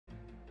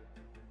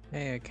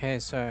Hey, okay,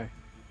 so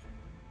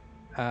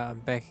I'm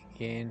back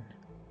again.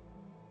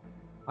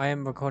 I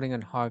am recording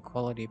in high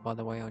quality, by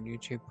the way, on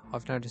YouTube.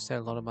 I've noticed that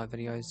a lot of my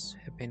videos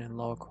have been in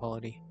lower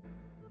quality,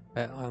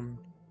 but I'm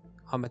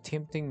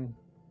attempting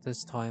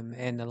this time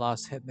and the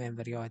last Hitman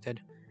video I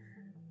did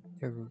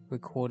to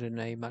record in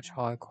a much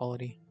higher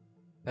quality,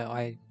 but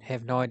I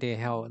have no idea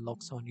how it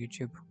looks on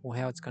YouTube or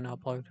how it's going to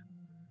upload.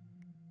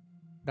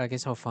 But I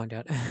guess I'll find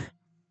out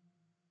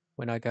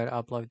when I go to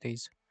upload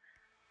these.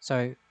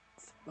 So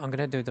I'm going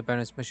to do the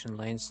bonus mission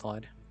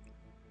Landslide,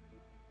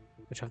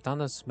 which I've done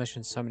this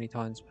mission so many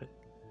times,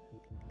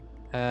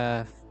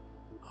 but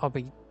I'll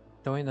be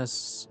doing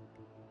this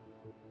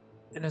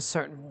in a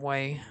certain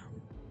way,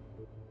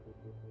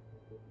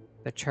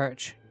 the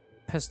church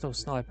pistol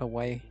sniper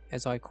way,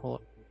 as I call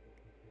it,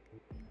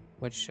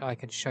 which I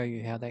could show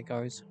you how that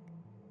goes.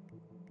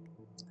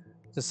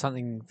 Just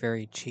something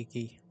very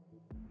cheeky,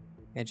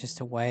 and just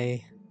a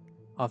way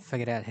I've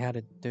figured out how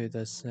to do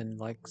this in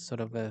like sort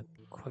of a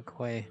quick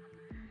way.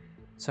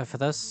 So for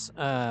this,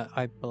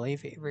 I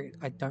believe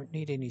I don't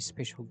need any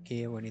special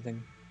gear or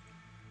anything.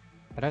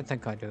 I don't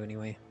think I do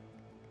anyway.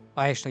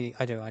 I do.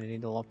 I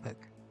need a lockpick.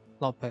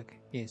 Lockpick,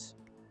 yes.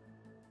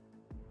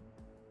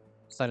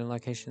 Starting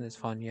location is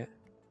fine, yeah.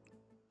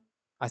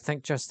 I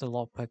think just the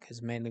lockpick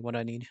is mainly what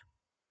I need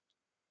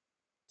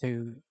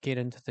to get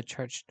into the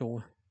church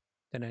door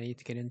that I need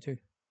to get into.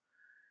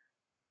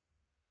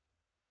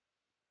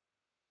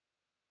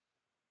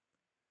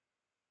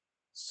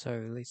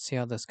 So let's see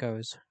how this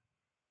goes.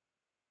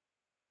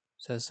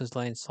 So this is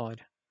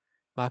Landslide.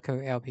 Marco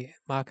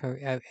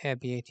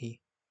Albieti.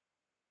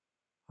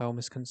 I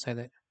almost couldn't say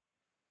that.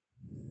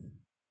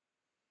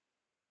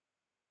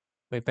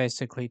 We're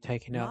basically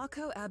taking out...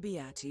 Marco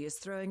Abbiati is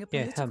throwing a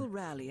Yeah, political him.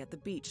 rally at the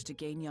beach to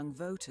gain young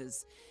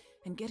voters,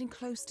 and getting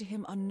close to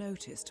him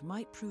unnoticed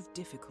might prove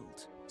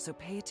difficult. So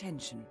pay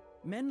attention.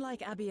 Men like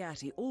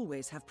Abbiati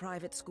always have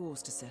private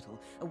scores to settle,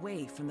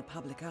 away from the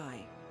public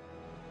eye.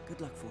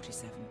 Good luck,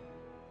 47.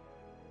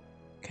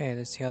 Okay,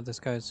 let's see how this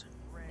goes.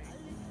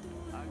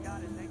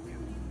 Got it, thank you.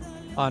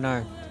 Oh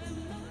no.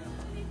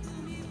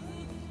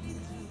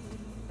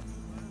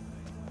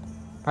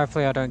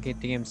 Hopefully I don't get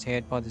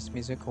DMCA'd by this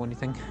music or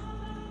anything.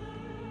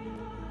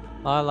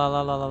 La la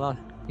la la la la.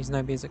 There's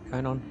no music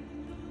going on.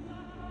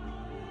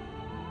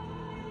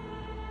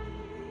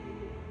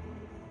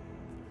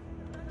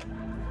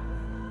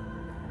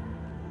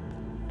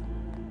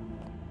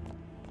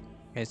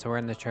 Okay, so we're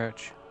in the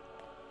church.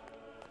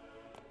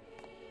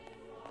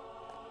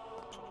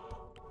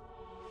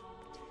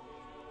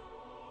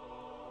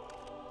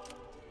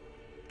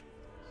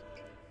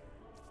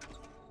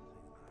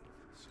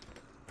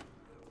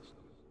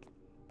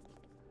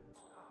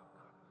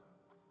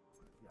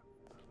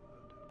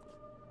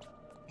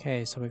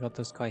 Okay, so we got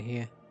this guy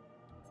here.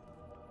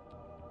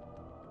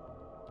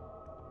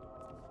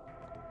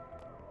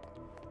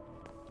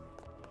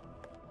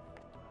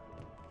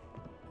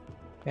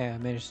 Yeah, I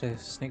managed to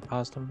sneak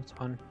past him, it's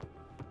fine.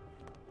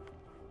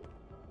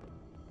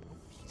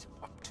 He's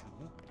up to.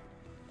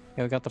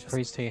 Yeah, we got the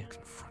priest here.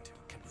 Confront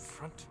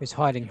him. He's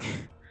hiding.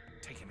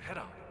 Take him head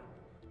on.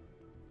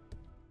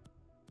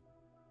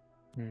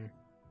 Hmm.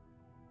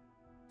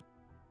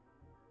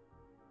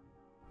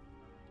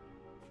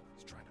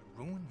 He's trying to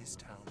ruin this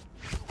town.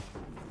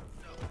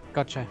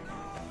 Gotcha.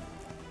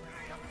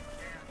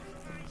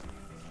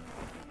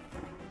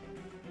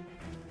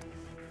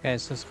 Okay,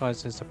 so this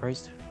guy's just a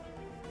priest.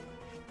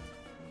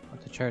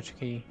 Got the church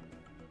key.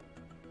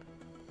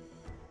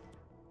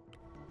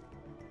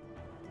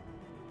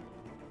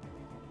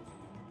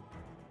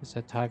 There's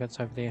the targets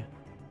over there.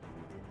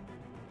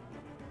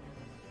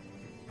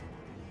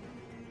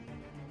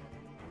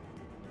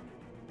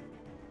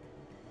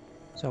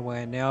 So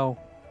we're now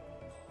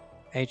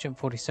Agent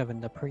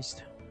 47, the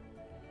priest.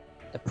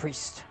 The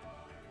priest.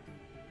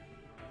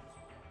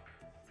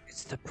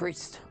 It's the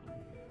priest.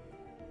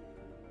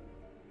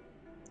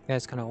 Yeah,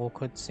 it's kind of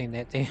awkward seeing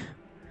that there.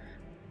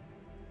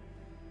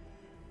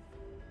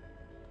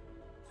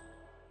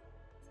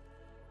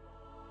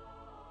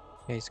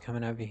 Yeah, he's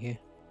coming over here.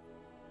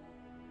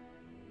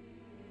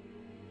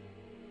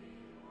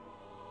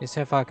 Let's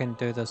see if I can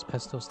do this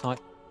pistol snipe.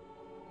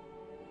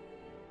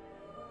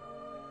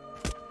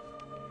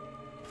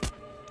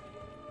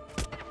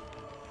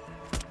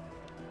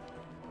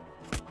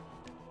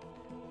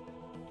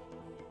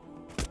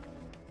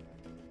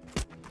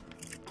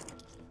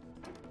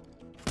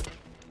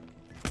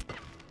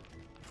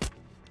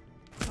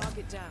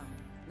 Target down.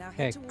 Now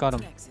Okay, head towards got him.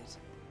 an exit.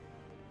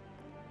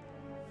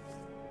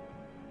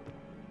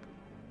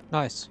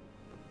 Nice.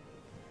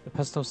 The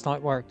pistol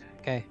snipe worked.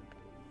 Okay.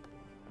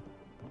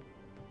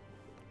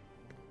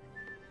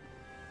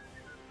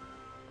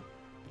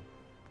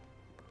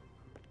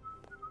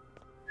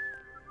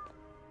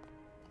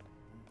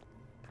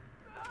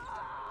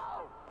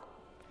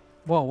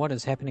 Whoa, what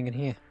is happening in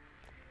here?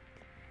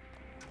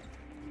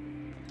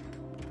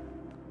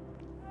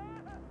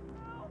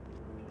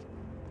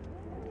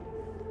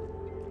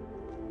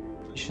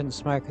 You shouldn't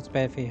smoke, it's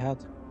bad for your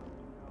health.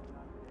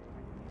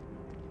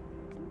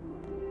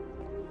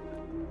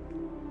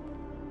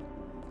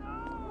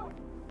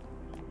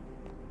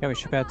 Yeah, we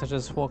should be able to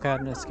just walk out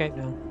and escape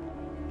now.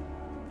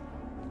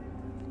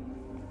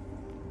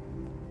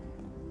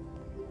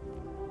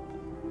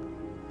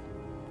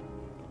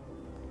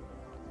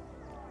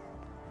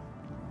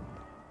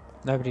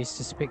 Nobody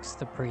suspects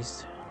the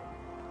priest.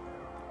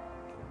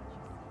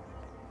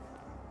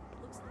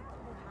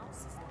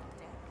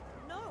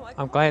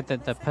 I'm glad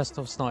that the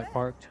pistol snipe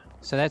worked.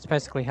 So that's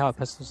basically how I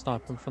pistol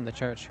snipe him from the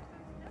church.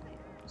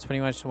 It's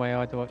pretty much the way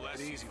I do it.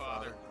 Bless you,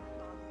 Father.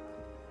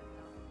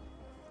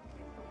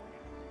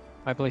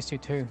 I bless you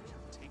too.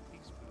 Take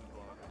these food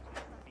loggers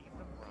and feed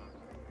them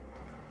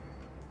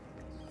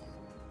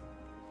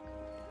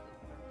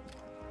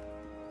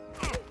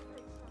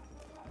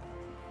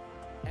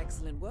right.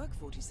 Excellent work,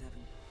 47.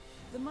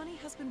 The money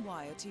has been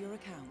wired to your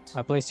account.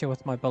 I bless you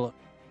with my bullet.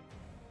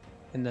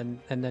 And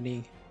then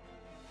he.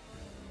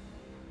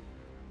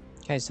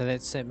 Okay, so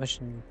that's that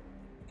mission.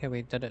 Okay,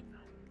 we did it.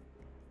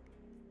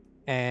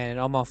 And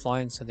I'm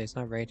offline, so there's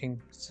no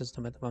rating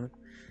system at the moment.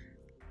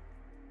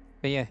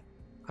 But yeah,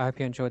 I hope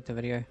you enjoyed the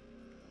video.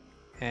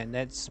 And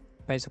that's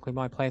basically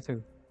my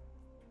playthrough.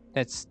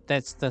 That's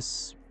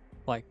this,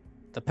 like,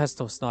 the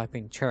pistol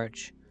sniping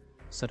church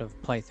sort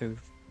of playthrough.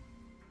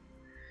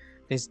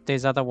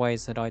 There's other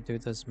ways that I do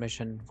this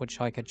mission, which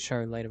I could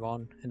show later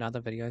on in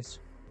other videos,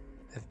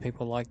 if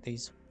people like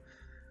these.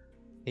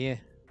 Yeah.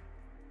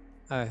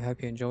 I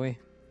hope you enjoy.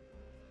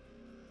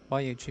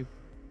 Bye, YouTube.